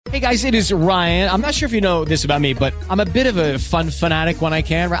Hey guys, it is Ryan. I'm not sure if you know this about me, but I'm a bit of a fun fanatic when I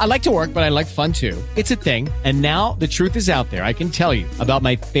can. I like to work, but I like fun too. It's a thing. And now the truth is out there. I can tell you about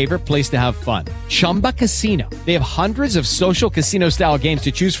my favorite place to have fun. Chumba Casino. They have hundreds of social casino style games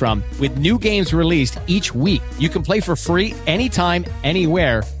to choose from with new games released each week. You can play for free anytime,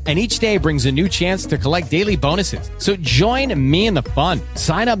 anywhere. And each day brings a new chance to collect daily bonuses. So join me in the fun.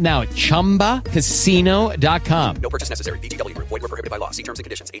 Sign up now at ChumbaCasino.com. No purchase necessary. VGW. Void were prohibited by law. See terms and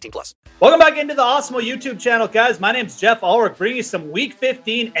conditions. 18+. Welcome back into the Awesemo YouTube channel, guys. My name's Jeff Ulrich, bringing you some Week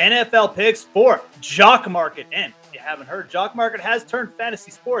 15 NFL picks for Jock Market. And if you haven't heard, Jock Market has turned fantasy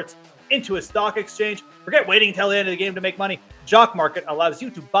sports into a stock exchange. Forget waiting until the end of the game to make money. Jock Market allows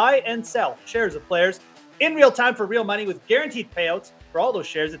you to buy and sell shares of players in real time for real money with guaranteed payouts for all those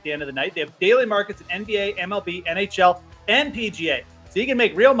shares at the end of the night. They have daily markets in NBA, MLB, NHL, and PGA. So you can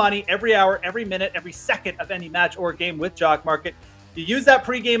make real money every hour, every minute, every second of any match or game with Jock Market. You use that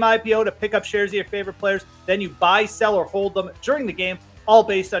pregame IPO to pick up shares of your favorite players. Then you buy, sell, or hold them during the game, all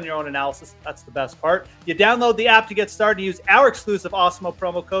based on your own analysis. That's the best part. You download the app to get started and use our exclusive Awesemo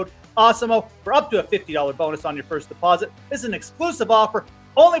promo code Awesemo for up to a $50 bonus on your first deposit. This is an exclusive offer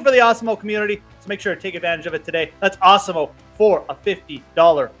only for the Awesemo community, so make sure to take advantage of it today. That's Awesemo for a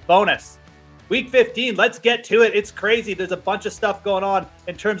 $50 bonus. Week 15, let's get to it. It's crazy. There's a bunch of stuff going on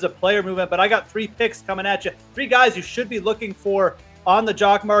in terms of player movement, but I got 3 picks coming at you. 3 guys you should be looking for on the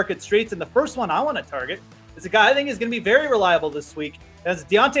Jock Market streets. And the first one I want to target is a guy I think is going to be very reliable this week. That's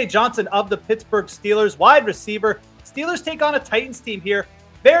Diontae Johnson of the Pittsburgh Steelers, wide receiver. Steelers take on a Titans team here.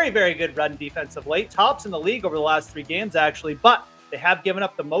 Very, very good run defense of late. Tops in the league over the last 3 games, actually, but they have given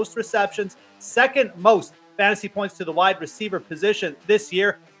up the most receptions, second most fantasy points to the wide receiver position this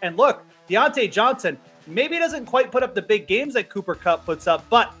year. And look, Diontae Johnson maybe doesn't quite put up the big games that Cooper Kupp puts up,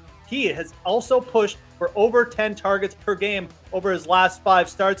 but he has also pushed for over 10 targets per game over his last 5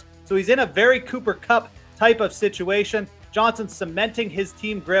 starts. So he's in a very Cooper Kupp type of situation. Johnson cementing his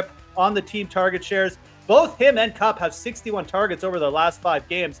team grip on the team target shares. Both him and Kupp have 61 targets over their last 5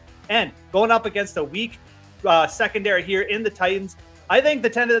 games. And going up against a weak secondary here in the Titans, I think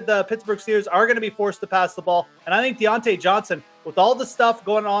the Pittsburgh Steelers are going to be forced to pass the ball. And I think Diontae Johnson, with all the stuff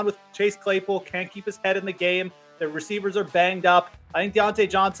going on with Chase Claypool, can't keep his head in the game. The receivers are banged up. I think Diontae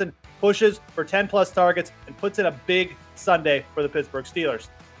Johnson pushes for 10-plus targets and puts in a big Sunday for the Pittsburgh Steelers.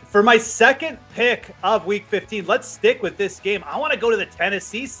 For my second pick of Week 15, let's stick with this game. I want to go to the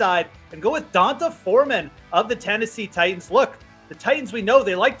Tennessee side and go with D'Onta Foreman of the Tennessee Titans. Look, the Titans, we know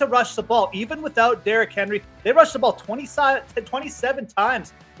they like to rush the ball. Even without Derrick Henry, they rushed the ball 27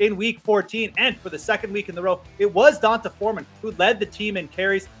 times in Week 14. And for the second week in a row, it was D'Onta Foreman who led the team in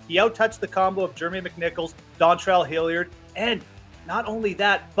carries. He outtouched the combo of Jeremy McNichols, Dontrell Hilliard. And not only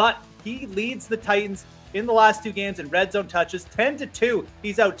that, but he leads the Titans in the last 2 games in red zone touches, 10-2.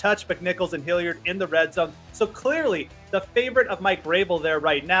 He's outtouched McNichols and Hilliard in the red zone. So clearly the favorite of Mike Vrabel there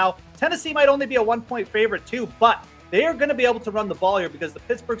right now. Tennessee might only be a 1-point favorite too, but they are going to be able to run the ball here because the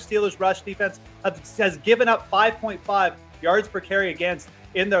Pittsburgh Steelers rush defense has given up 5.5 yards per carry against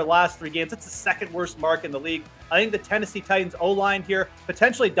in their last 3 games. That's the second worst mark in the league. I think the Tennessee Titans O-line here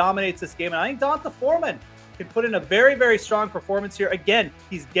potentially dominates this game. And I think D'Onta Foreman can put in a very, very strong performance here. Again,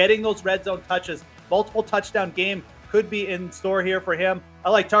 he's getting those red zone touches. Multiple touchdown game could be in store here for him. I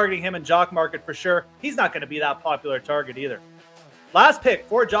like targeting him in Jock Market for sure. He's not going to be that popular target either. Last pick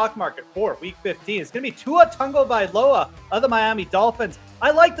for Jock Market for Week 15 is going to be Tua Tagovailoa of the Miami Dolphins.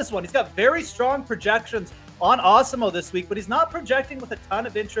 I like this one. He's got very strong projections on Awesemo this week, but he's not projecting with a ton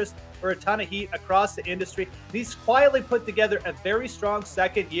of interest or a ton of heat across the industry. He's quietly put together a very strong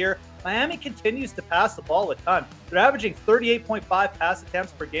second year. Miami continues to pass the ball a ton. They're averaging 38.5 pass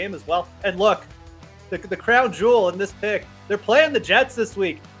attempts per game as well. And look, the crown jewel in this pick, they're playing the Jets this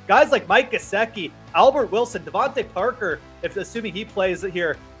week. Guys like Mike Gesicki, Albert Wilson, Devontae Parker, if assuming he plays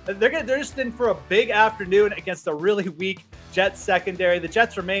here, they're just in for a big afternoon against a really weak Jets secondary. The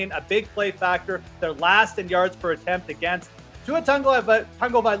Jets remain a big play factor. They're last in yards per attempt against. Tua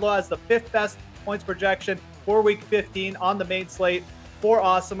Tagovailoa has the 5th best points projection for Week 15 on the main slate for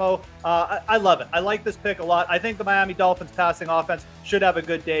Awesemo. I love it. I like this pick a lot. I think the Miami Dolphins passing offense should have a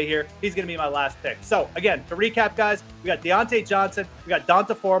good day here. He's going to be my last pick. So again, to recap, guys, we got Diontae Johnson, we got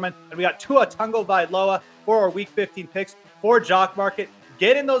D'Onta Foreman, and we got Tua Tagovailoa for our Week 15 picks for Jock Market.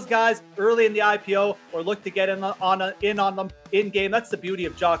 Get in those guys early in the IPO or look to get in on them in game. That's the beauty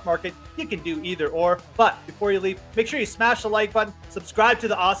of Jock Market. You can do either or. But before you leave, make sure you smash the like button, subscribe to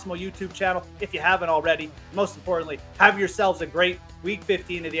the Awesemo YouTube channel if you haven't already. Most importantly, have yourselves a great Week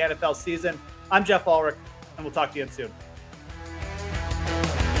 15 of the NFL season. I'm Jeff Ulrich, and we'll talk to you again soon.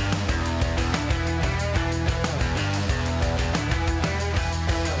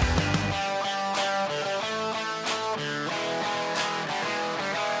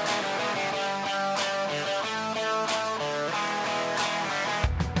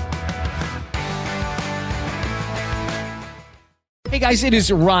 Hey guys, it is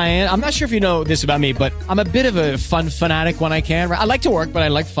Ryan. I'm not sure if you know this about me, but I'm a bit of a fun fanatic when I can. I like to work, but I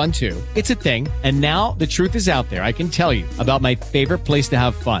like fun too. It's a thing. And now the truth is out there. I can tell you about my favorite place to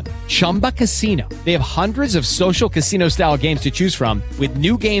have fun. Chumba Casino. They have hundreds of social casino style games to choose from with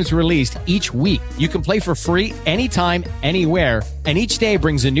new games released each week. You can play for free anytime, anywhere. And each day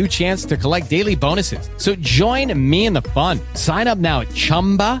brings a new chance to collect daily bonuses. So join me in the fun. Sign up now at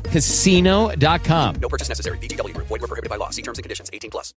ChumbaCasino.com. No purchase necessary. VGW Group. Void where prohibited by law. See terms and conditions. 18+.